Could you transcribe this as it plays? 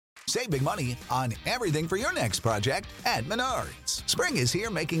Save big money on everything for your next project at Menards. Spring is here,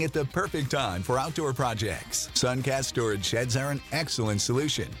 making it the perfect time for outdoor projects. Suncast storage sheds are an excellent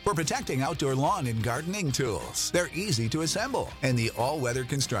solution for protecting outdoor lawn and gardening tools. They're easy to assemble, and the all-weather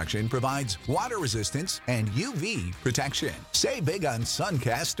construction provides water resistance and UV protection. Save big on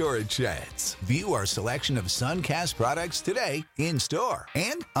Suncast storage sheds. View our selection of Suncast products today in-store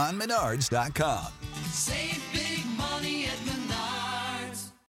and on Menards.com. Save big money at Menards.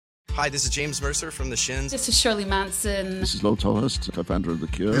 Hi, this is James Mercer from The Shins. This is Shirley Manson. This is Lo Tolhurst, co-founder of The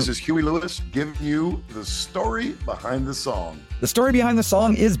Cure. This is Huey Lewis giving you the story behind the song. The Story Behind the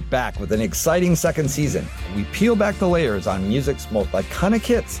Song is back with an exciting second season. We peel back the layers on music's most iconic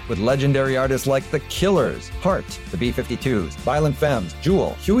hits with legendary artists like The Killers, Heart, the B-52s, Violent Femmes,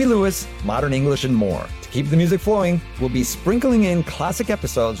 Jewel, Huey Lewis, Modern English, and more. To keep the music flowing, we'll be sprinkling in classic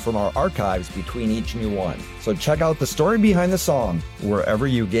episodes from our archives between each new one. So check out The Story Behind the Song wherever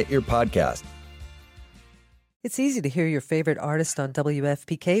you get your podcast. It's easy to hear your favorite artist on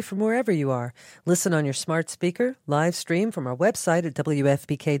WFPK from wherever you are. Listen on your smart speaker, live stream from our website at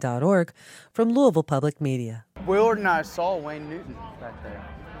WFPK.org, from Louisville Public Media. Willard and I saw Wayne Newton back there.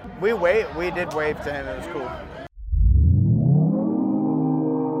 We did wave to him. It was cool.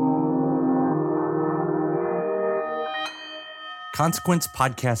 Consequence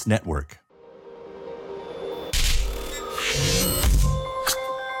Podcast Network.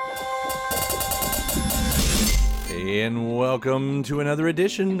 And welcome to another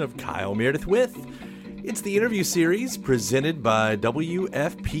edition of Kyle Meredith With. It's the interview series presented by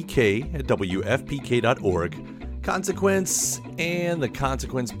WFPK at WFPK.org, Consequence, and the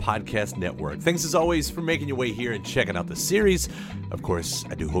Consequence Podcast Network. Thanks as always for making your way here and checking out the series. Of course,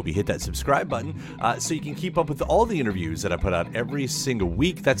 I do hope you hit that subscribe button so you can keep up with all the interviews that I put out every single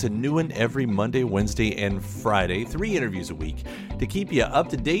week. That's a new one every Monday, Wednesday, and Friday. 3 interviews a week to keep you up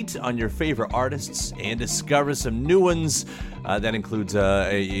to date on your favorite artists and discover some new ones. That includes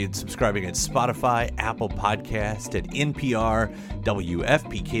subscribing at Spotify, Apple Podcast, at NPR,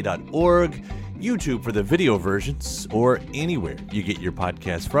 WFPK.org, YouTube for the video versions, or anywhere you get your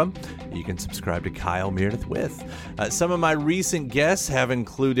podcast from. You can subscribe to Kyle Meredith With. Some of my recent guests have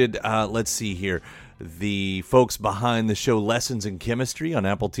included, let's see here, the folks behind the show Lessons in Chemistry on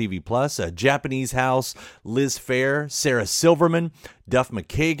Apple TV+, Japanese House, Liz Phair, Sarah Silverman, Duff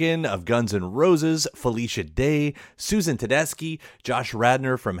McKagan of Guns N' Roses, Felicia Day, Susan Tedeschi, Josh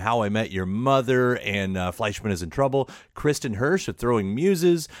Radnor from How I Met Your Mother and Fleischman is in Trouble, Kristen Hirsch of Throwing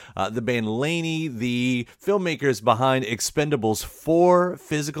Muses, the band Laney, the filmmakers behind Expendables 4,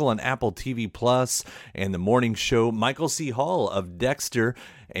 Physical on Apple TV+, and The Morning Show, Michael C. Hall of Dexter,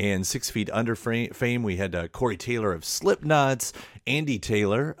 and 6 Feet Under fame. We had Corey Taylor of Slipknot, Andy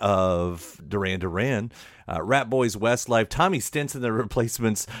Taylor of Duran Duran, Rat Boys Westlife, Tommy Stinson, The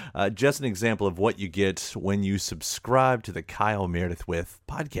Replacements. Just an example of what you get when you subscribe to the Kyle Meredith With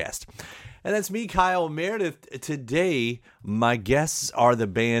podcast. And that's me, Kyle Meredith. Today, my guests are the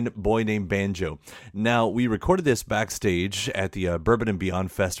band Boy Named Banjo. Now, we recorded this backstage at the Bourbon and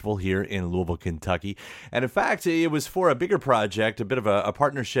Beyond Festival here in Louisville, Kentucky. And in fact, it was for a bigger project, a bit of a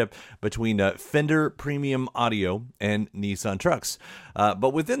partnership between Fender Premium Audio and Nissan Trucks.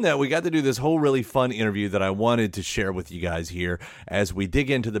 But within that, we got to do this whole really fun interview that I wanted to share with you guys here as we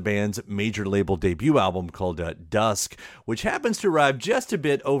dig into the band's major label debut album called Dusk, which happens to arrive just a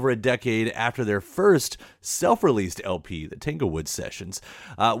bit over a decade after their first self-released LP, the Tanglewood Sessions.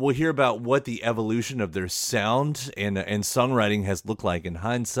 We'll hear about what the evolution of their sound and songwriting has looked like in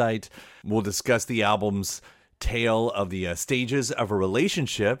hindsight. We'll discuss the album's tale of the stages of a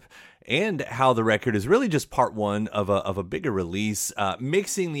relationship and how the record is really just part one of a bigger release,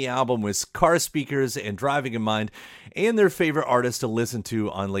 mixing the album with car speakers and driving in mind, and their favorite artists to listen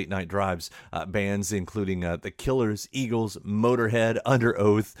to on late night drives, bands including The Killers, Eagles, Motorhead, Under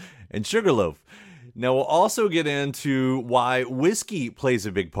Oath, and Sugarloaf. Now, we'll also get into why whiskey plays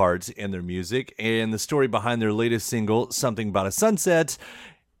a big part in their music and the story behind their latest single, Something About a Sunset,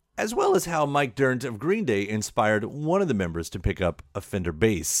 as well as how Mike Dirnt of Green Day inspired one of the members to pick up a Fender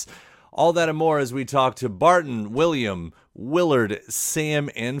bass. All that and more as we talk to Barton, William, Willard, Sam,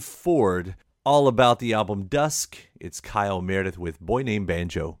 and Ford, all about the album Dusk. It's Kyle Meredith with Boy Named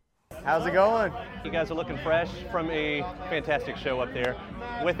Banjo. How's it going? You guys are looking fresh from a fantastic show up there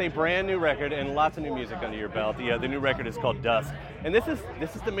with a brand new record and lots of new music under your belt. The new record is called Dusk, and this is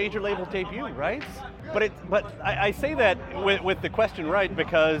the major label debut, right? But I say that with the question right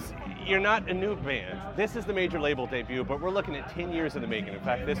because you're not a new band. This is the major label debut, but we're looking at 10 years in the making. In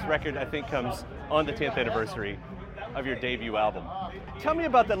fact, this record I think comes on the 10th anniversary of your debut album. Tell me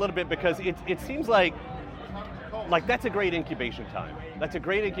about that a little bit because it seems like like that's a great incubation time. That's a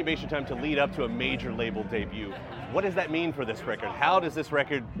great incubation time to lead up to a major label debut. What does that mean for this record? How does this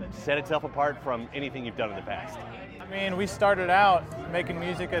record set itself apart from anything you've done in the past? I mean, we started out making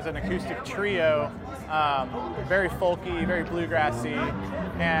music as an acoustic trio, very folky, very bluegrassy,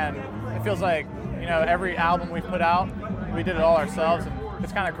 and it feels like, you know, every album we've put out, we did it all ourselves, and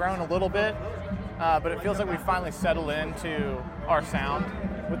it's kind of grown a little bit, but it feels like we finally settled into our sound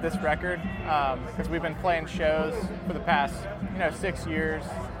with this record, because we've been playing shows for the past, 6 years,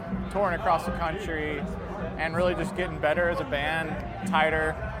 touring across the country, and really just getting better as a band,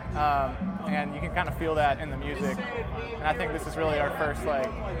 tighter, and you can kind of feel that in the music. And I think this is really our first,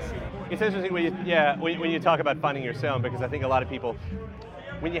 It's interesting when you talk about finding your sound, because I think a lot of people,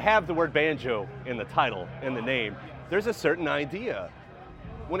 when you have the word banjo in the title, in the name, there's a certain idea.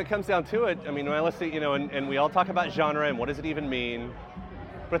 When it comes down to it, I mean, when I listen, and we all talk about genre and what does it even mean,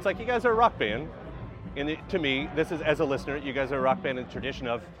 but it's like you guys are a rock band, and to me, this is, as a listener, you guys are a rock band in the tradition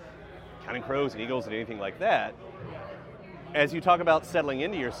of Counting Crows and Eagles and anything like that. As you talk about settling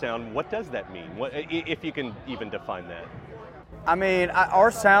into your sound, what does that mean? What, if you can even define that? I mean,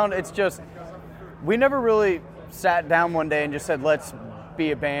 our sound, it's just, we never really sat down one day and just said, let's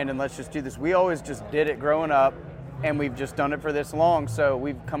be a band and let's just do this. We always just did it growing up, and we've just done it for this long. So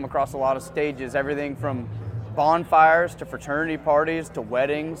we've come across a lot of stages, everything from bonfires to fraternity parties to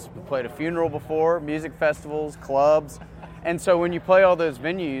weddings. We played a funeral before, music festivals, clubs. And so when you play all those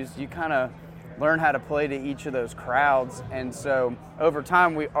venues, you kind of learn how to play to each of those crowds. And so over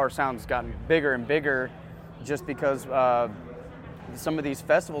time, our sound's gotten bigger and bigger, just because some of these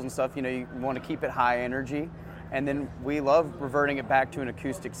festivals and stuff, you want to keep it high energy. And then we love reverting it back to an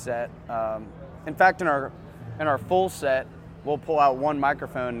acoustic set. In fact, in our full set, we'll pull out one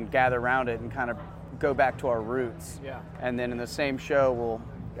microphone and gather around it and kind of go back to our roots. Yeah. And then in the same show, we'll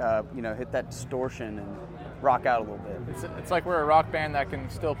hit that distortion and rock out a little bit. It's like we're a rock band that can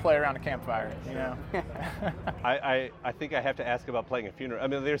still play around a campfire, I think I have to ask about playing a funeral. I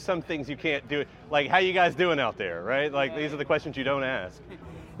mean, there's some things you can't do, like how you guys doing out there, right? Like these are the questions you don't ask.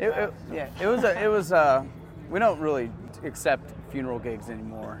 We don't really accept funeral gigs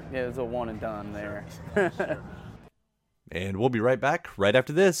anymore. Yeah, it was a one and done there. And we'll be right back right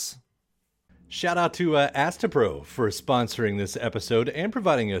after this. Shout out to Astapro for sponsoring this episode and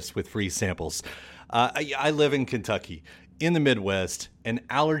providing us with free samples. I live in Kentucky, in the Midwest, and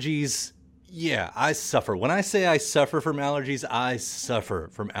allergies, I suffer. When I say I suffer from allergies, I suffer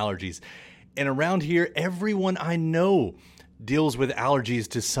from allergies. And around here, everyone I know deals with allergies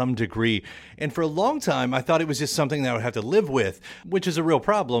to some degree. And for a long time, I thought it was just something that I would have to live with, which is a real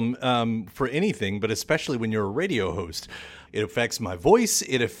problem for anything, but especially when you're a radio host. It affects my voice,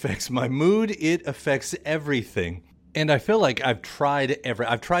 it affects my mood, it affects everything. And I feel like I've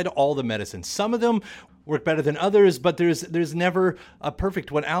tried all the medicines. Some of them work better than others, but there's never a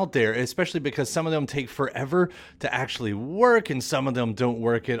perfect one out there, especially because some of them take forever to actually work and some of them don't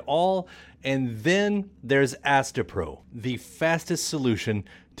work at all. And then there's Astapro, the fastest solution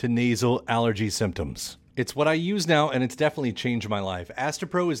to nasal allergy symptoms. It's what I use now, and it's definitely changed my life.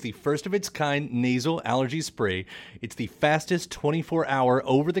 Astapro is the first of its kind nasal allergy spray. It's the fastest 24-hour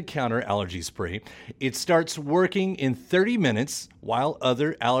over-the-counter allergy spray. It starts working in 30 minutes, while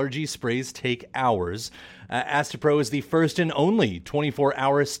other allergy sprays take hours. Astapro is the first and only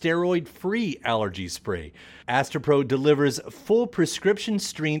 24-hour steroid-free allergy spray. Astapro delivers full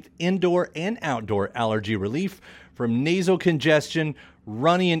prescription-strength indoor and outdoor allergy relief from nasal congestion,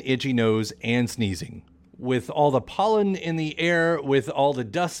 runny and itchy nose, and sneezing. With all the pollen in the air, with all the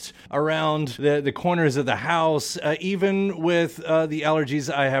dust around the corners of the house, even with the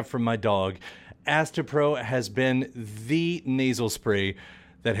allergies I have from my dog, Astapro has been the nasal spray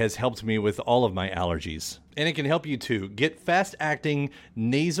that has helped me with all of my allergies. And it can help you too. Get fast-acting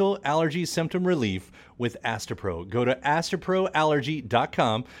nasal allergy symptom relief with Astapro. Go to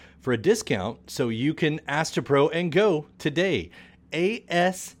astaproallergy.com for a discount so you can Astapro and go today.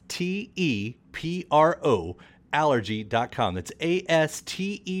 ASTEPRO allergy.com. That's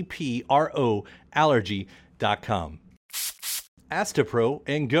ASTEPRO allergy.com. Astapro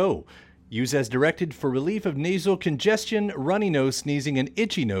and go. Use as directed for relief of nasal congestion, runny nose, sneezing, and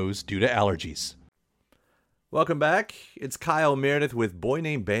itchy nose due to allergies. Welcome back. It's Kyle Meredith with Boy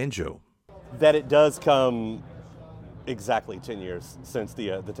Named Banjo. That it does come exactly 10 years since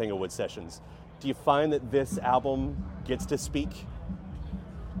the Tanglewood sessions. Do you find that this album gets to speak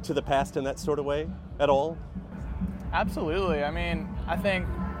to the past in that sort of way at all? Absolutely. I mean, I think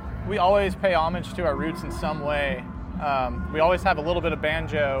we always pay homage to our roots in some way. We always have a little bit of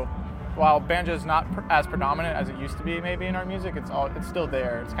banjo. While banjo is not as predominant as it used to be maybe in our music, it's still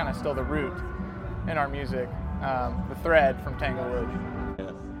there. It's kind of still the root in our music. the thread from Tanglewood.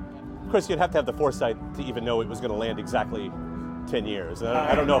 Yeah. Of course, you'd have to have the foresight to even know it was going to land exactly 10 years.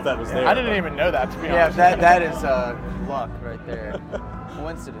 I don't know if that was there. I didn't even know that, to be honest. Yeah, that is luck right there.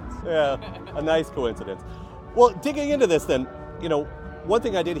 Coincidence. Yeah, a nice coincidence. Well, digging into this then, one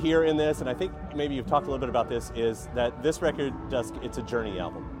thing I did hear in this, and I think maybe you've talked a little bit about this, is that this record, Dusk, it's a journey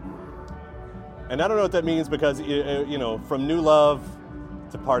album. And I don't know what that means because, from new love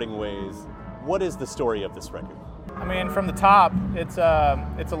to parting ways, what is the story of this record? I mean, from the top, it's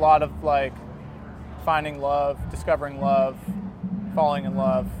a lot of like finding love, discovering love, falling in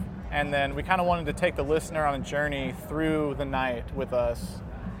love, and then we kind of wanted to take the listener on a journey through the night with us.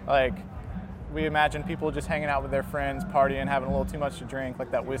 Like, we imagine people just hanging out with their friends, partying, having a little too much to drink,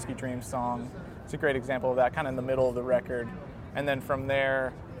 like that Whiskey Dream song. It's a great example of that, kind of in the middle of the record. And then from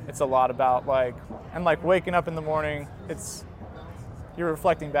there, it's a lot about waking up in the morning. You're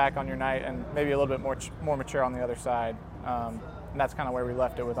reflecting back on your night and maybe a little bit more mature on the other side. And that's kind of where we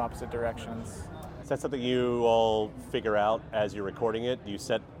left it with Opposite Directions. Is that something you all figure out as you're recording it? Do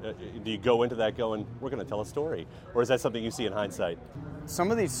you go into that going, we're going to tell a story? Or is that something you see in hindsight? Some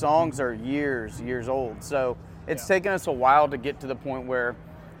of these songs are years old, so it's taken us a while to get to the point where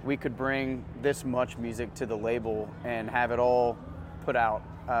we could bring this much music to the label and have it all put out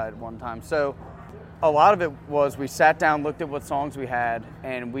at one time. So a lot of it was we sat down, looked at what songs we had,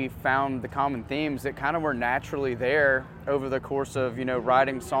 and we found the common themes that kind of were naturally there over the course of,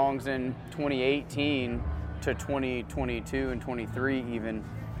 writing songs in 2018 to 2022 and 23 even.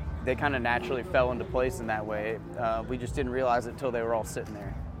 They kind of naturally fell into place in that way. We just didn't realize it until they were all sitting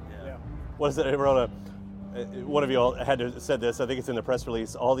there. Yeah. What is it? One of you all said this, I think it's in the press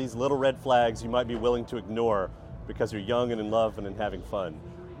release, all these little red flags you might be willing to ignore because you're young and in love and having fun.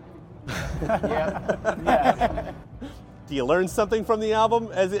 Yeah. Do you learn something from the album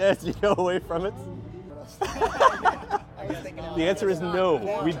as you go away from it? The answer is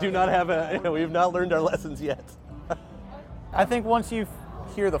no. We do not we have not learned our lessons yet. I think once you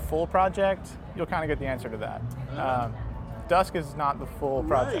hear the full project, you'll kind of get the answer to that. Dusk is not the full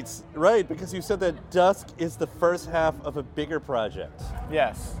project. Right, because you said that Dusk is the first half of a bigger project.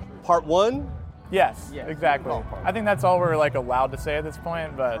 Yes. Part one? Yes, exactly. I think that's all we're allowed to say at this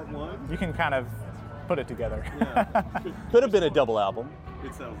point, but you can kind of put it together. Yeah. Could have been a double album.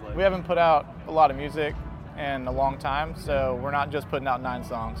 It sounds like. We haven't put out a lot of music in a long time, so we're not just putting out 9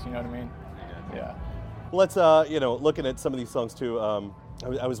 songs, you know what I mean? Yeah. Let's, looking at some of these songs too,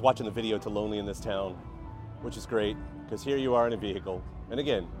 I was watching the video to Lonely in This Town, which is great, because here you are in a vehicle. And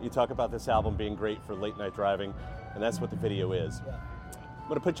again, you talk about this album being great for late night driving, and that's what the video is. Yeah. I'm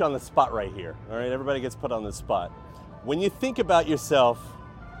going to put you on the spot right here, all right? Everybody gets put on the spot. When you think about yourself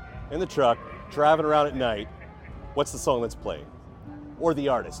in the truck, driving around at night, what's the song that's playing? Or the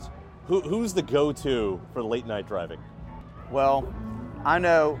artist? Who's the go-to for late night driving? Well, I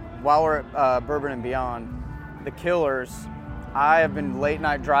know while we're at Bourbon and Beyond, the Killers, I have been late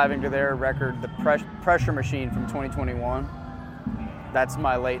night driving to their record, The Pressure Machine from 2021. That's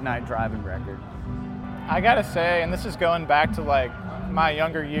my late night driving record. I gotta say, and this is going back to my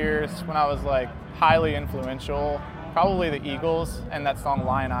younger years when I was highly influential, probably the Eagles and that song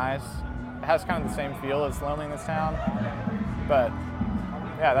Lion Eyes. It has kind of the same feel as Lonely in This Town, but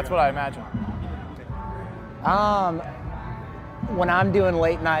yeah, that's what I imagine. When I'm doing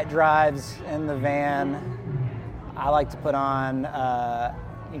late night drives in the van, I like to put on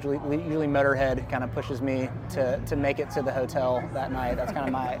usually Motorhead. Kind of pushes me to make it to the hotel that night. That's kind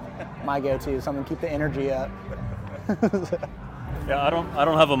of my go-to, something to keep the energy up. Yeah, I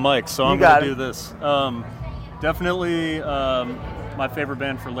don't have a mic, so I'm gonna do this. Definitely, my favorite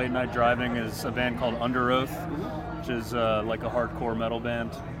band for late night driving is a band called Under Oath, which is like a hardcore metal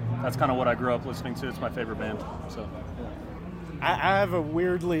band. That's kind of what I grew up listening to. It's my favorite band. So, I have a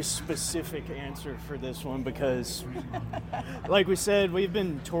weirdly specific answer for this one because, like we said, we've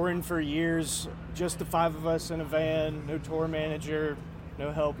been touring for years, just the 5 of us in a van, no tour manager,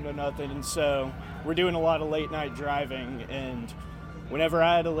 no help, no nothing. And so we're doing a lot of late night driving. And whenever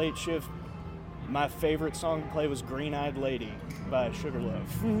I had a late shift, my favorite song to play was Green Eyed Lady by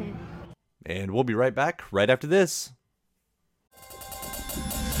Sugarloaf. And we'll be right back right after this.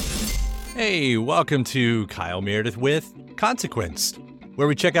 Hey, welcome to Kyle Meredith with Consequence, where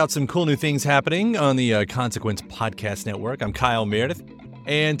we check out some cool new things happening on the Consequence Podcast Network. I'm Kyle Meredith,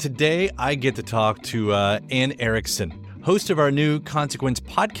 and today I get to talk to Ann Erickson, host of our new Consequence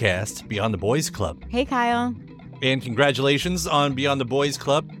podcast, Beyond the Boys Club. Hey, Kyle. And congratulations on Beyond the Boys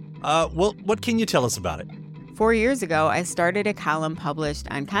Club. Well, what can you tell us about it? 4 years ago, I started a column published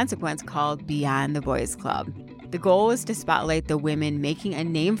on Consequence called Beyond the Boys Club. The goal was to spotlight the women making a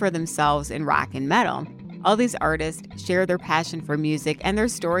name for themselves in rock and metal. All these artists share their passion for music and their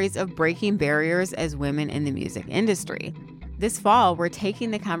stories of breaking barriers as women in the music industry. This fall, we're taking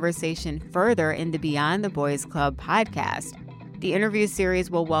the conversation further in the Beyond the Boys Club podcast. The interview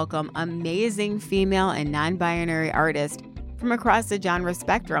series will welcome amazing female and non-binary artists from across the genre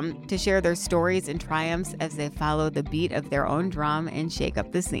spectrum to share their stories and triumphs as they follow the beat of their own drum and shake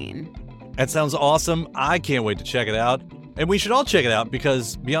up the scene. That sounds awesome. I can't wait to check it out. And we should all check it out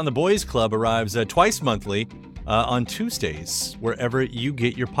because Beyond the Boys Club arrives twice monthly on Tuesdays, wherever you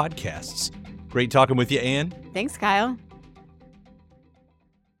get your podcasts. Great talking with you, Ann. Thanks, Kyle.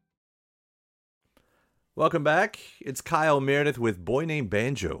 Welcome back. It's Kyle Meredith with Boy Named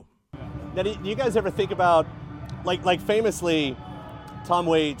Banjo. Now, do you guys ever think about, like famously, Tom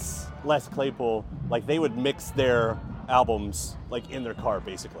Waits, Les Claypool, like they would mix their albums like in their car,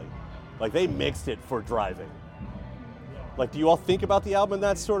 basically. Like they mixed it for driving. Like, do you all think about the album in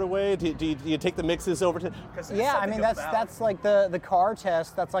that sort of way? Do you take the mixes over to? Yeah, I mean that's like the car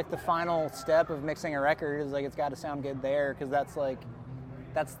test. That's like the final step of mixing a record. Is like it's got to sound good there because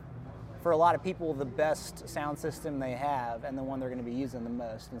that's for a lot of people the best sound system they have and the one they're going to be using the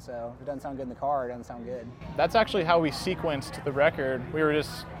most. And so if it doesn't sound good in the car, it doesn't sound good. That's actually how we sequenced the record. We were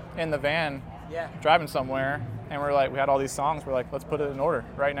just in the van driving somewhere, and we had all these songs. We're like, let's put it in order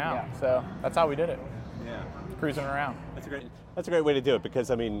right now. Yeah. So that's how we did it. Yeah, cruising around. That's a great way to do it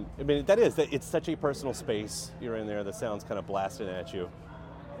because I mean it's such a personal space. You're in there, the sound's kind of blasting at you.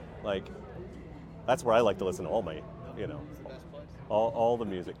 Like that's where I like to listen to all my, all the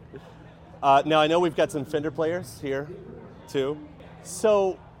music. Now I know we've got some Fender players here, too.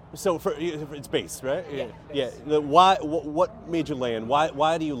 So for it's bass, right? Yeah. Why? What made you land?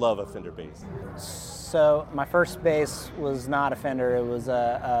 Why do you love a Fender bass? So my first bass was not a Fender. It was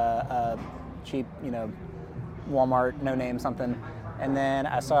a cheap, Walmart, no name something. And then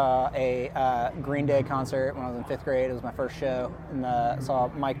I saw a Green Day concert when I was in 5th grade. It was my first show, and I saw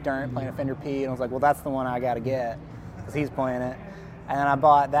Mike Dirnt playing a Fender P, and I was like, well, that's the one I got to get because he's playing it. And then I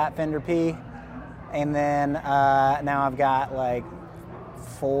bought that Fender P, and then now I've got like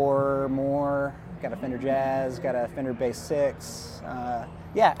 4 more. Got a Fender Jazz, got a Fender Bass 6.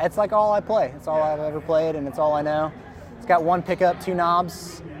 Yeah, it's like all I play. It's all I've ever played, and it's all I know. It's got 1 pickup, 2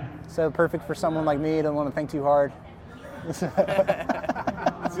 knobs, so perfect for someone like me who doesn't want to think too hard. So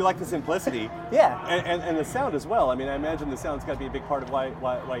you like the simplicity. Yeah. And the sound as well. I mean, I imagine the sound's got to be a big part of why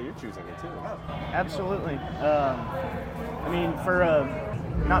you're choosing it, too. Absolutely. I mean, for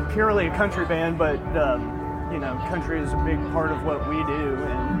not purely a country band, but, country is a big part of what we do.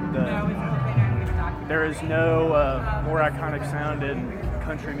 And there is no more iconic sound in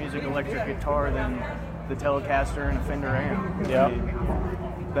country music electric guitar than the Telecaster and a Fender amp. Yeah. I mean,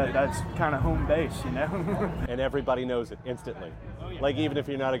 that's kind of home base, And everybody knows it instantly. Like, even if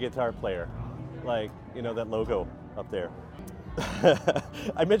you're not a guitar player. Like, that logo up there.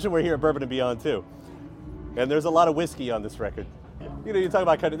 I mentioned we're here at Bourbon and Beyond, too. And there's a lot of whiskey on this record. You talk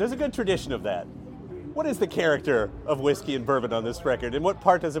about country. There's a good tradition of that. What is the character of whiskey and bourbon on this record, and what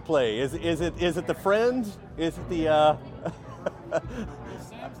part does it play? Is it the friend? Is it the? I'll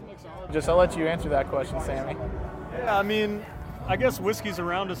let you answer that question, Sammy. Yeah, I mean, I guess whiskey's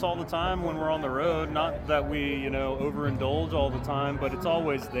around us all the time when we're on the road. Not that we, overindulge all the time, but it's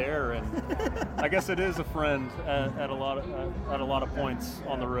always there, and I guess it is a friend at a lot of points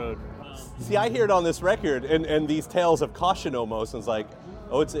on the road. See, I hear it on this record, and these tales of caution almost. And it's like,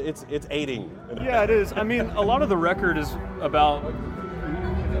 oh, it's aiding. Yeah, it is. I mean, a lot of the record is about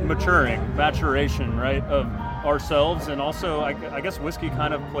maturation, right, of ourselves, and also I guess whiskey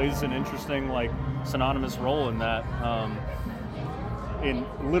kind of plays an interesting, synonymous role in that, in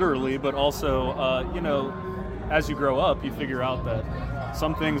literally, but also, as you grow up, you figure out that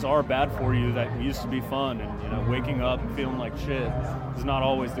some things are bad for you that used to be fun, and waking up and feeling like shit is not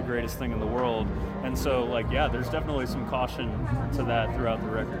always the greatest thing in the world. And so there's definitely some caution to that throughout the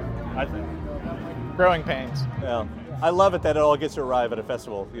record, I think. Growing pains. Yeah. I love it that it all gets to arrive at a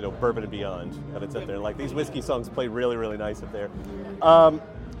festival, Bourbon and Beyond, that it's up there. Like, these whiskey songs play really, really nice up there.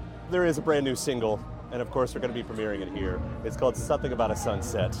 There is a brand new single, and of course we're going to be premiering it here. It's called Something About a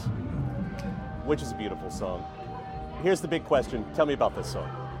Sunset, which is a beautiful song. Here's the big question. Tell me about this song.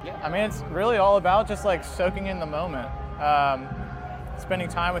 Yeah, I mean, it's really all about just soaking in the moment, spending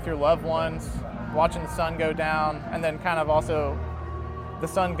time with your loved ones, watching the sun go down, and then kind of also the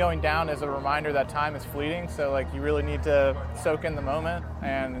sun going down is a reminder that time is fleeting. So you really need to soak in the moment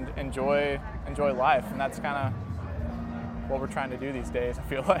and enjoy life, and that's kind of what we're trying to do these days. I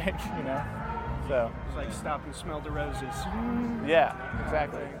feel like, So it's stop and smell the roses. Yeah,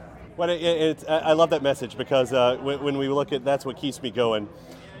 exactly. Well, I love that message because when we look at that's what keeps me going.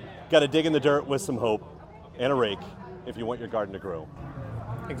 Got to dig in the dirt with some hope. and a rake if you want your garden to grow.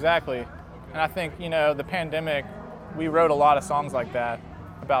 Exactly. And I think, the pandemic, we wrote a lot of songs like that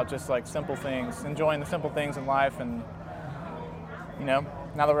about just like simple things, enjoying the simple things in life. And, now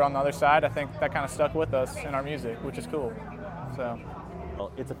that we're on the other side, I think that kind of stuck with us in our music, which is cool. So.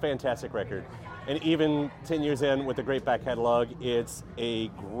 Well, it's a fantastic record. And even 10 years in with a great back catalog, it's a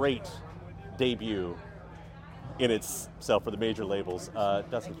great debut in itself for the major labels.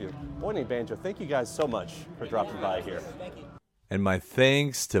 Dustin, Boy Named Banjo, thank you guys so much for dropping by here. Thank you. And my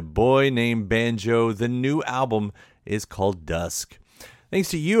thanks to Boy Named Banjo. The new album is called Dusk. Thanks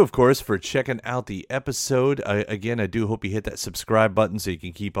to you, of course, for checking out the episode. Again, I do hope you hit that subscribe button so you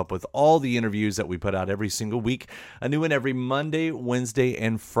can keep up with all the interviews that we put out every single week. A new one every Monday, Wednesday,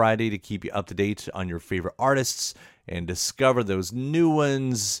 and Friday to keep you up to date on your favorite artists and discover those new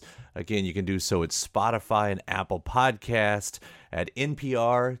ones. Again, you can do so at Spotify and Apple Podcast, at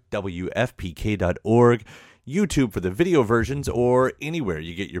NPR, WFPK.org, YouTube for the video versions, or anywhere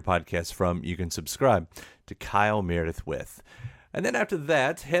you get your podcasts from, you can subscribe to Kyle Meredith With. And then after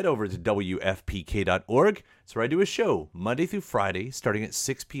that, head over to WFPK.org. It's where I do a show Monday through Friday, starting at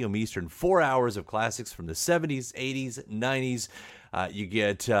 6 p.m. Eastern, 4 hours of classics from the 70s, 80s, 90s. You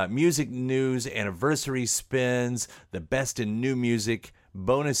get music news, anniversary spins, the best in new music,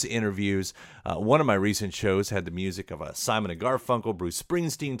 bonus interviews. One of my recent shows had the music of Simon & Garfunkel, Bruce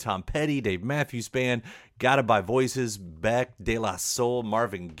Springsteen, Tom Petty, Dave Matthews Band, Gotta Buy Voices, Beck, De La Soul,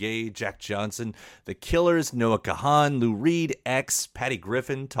 Marvin Gaye, Jack Johnson, The Killers, Noah Kahan, Lou Reed, X, Patty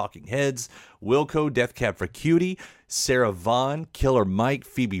Griffin, Talking Heads, Wilco, Death Cab for Cutie, Sarah Vaughan, Killer Mike,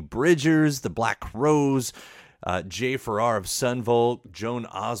 Phoebe Bridgers, The Black Crowes, Jay Farrar of Sunvolt, Joan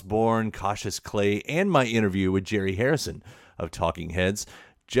Osborne, Cautious Clay, and my interview with Jerry Harrison of Talking Heads.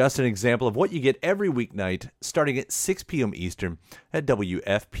 Just an example of what you get every weeknight starting at 6 p.m. Eastern at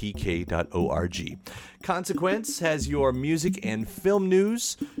WFPK.org. Consequence has your music and film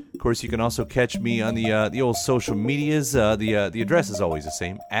news. Of course, you can also catch me on the old social medias. The address is always the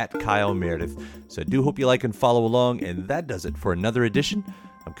same, at Kyle Meredith. So I do hope you like and follow along, and that does it for another edition.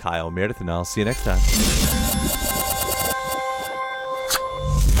 I'm Kyle Meredith, and I'll see you next time.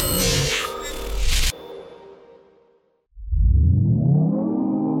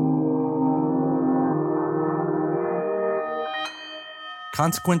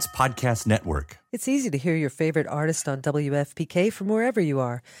 Consequence Podcast Network. It's easy to hear your favorite artist on WFPK from wherever you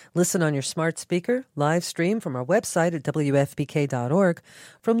are. Listen on your smart speaker, live stream from our website at WFPK.org,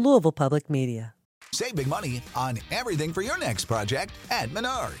 from Louisville Public Media. Save big money on everything for your next project at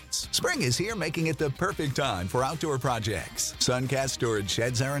Menards. Spring is here, making it the perfect time for outdoor projects. Suncast storage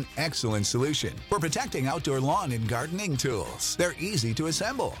sheds are an excellent solution for protecting outdoor lawn and gardening tools. They're easy to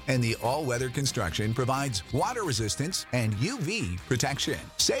assemble, and the all-weather construction provides water resistance and UV protection.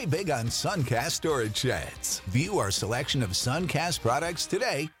 Save big on Suncast storage sheds. View our selection of Suncast products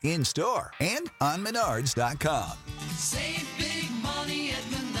today in store and on Menards.com. Save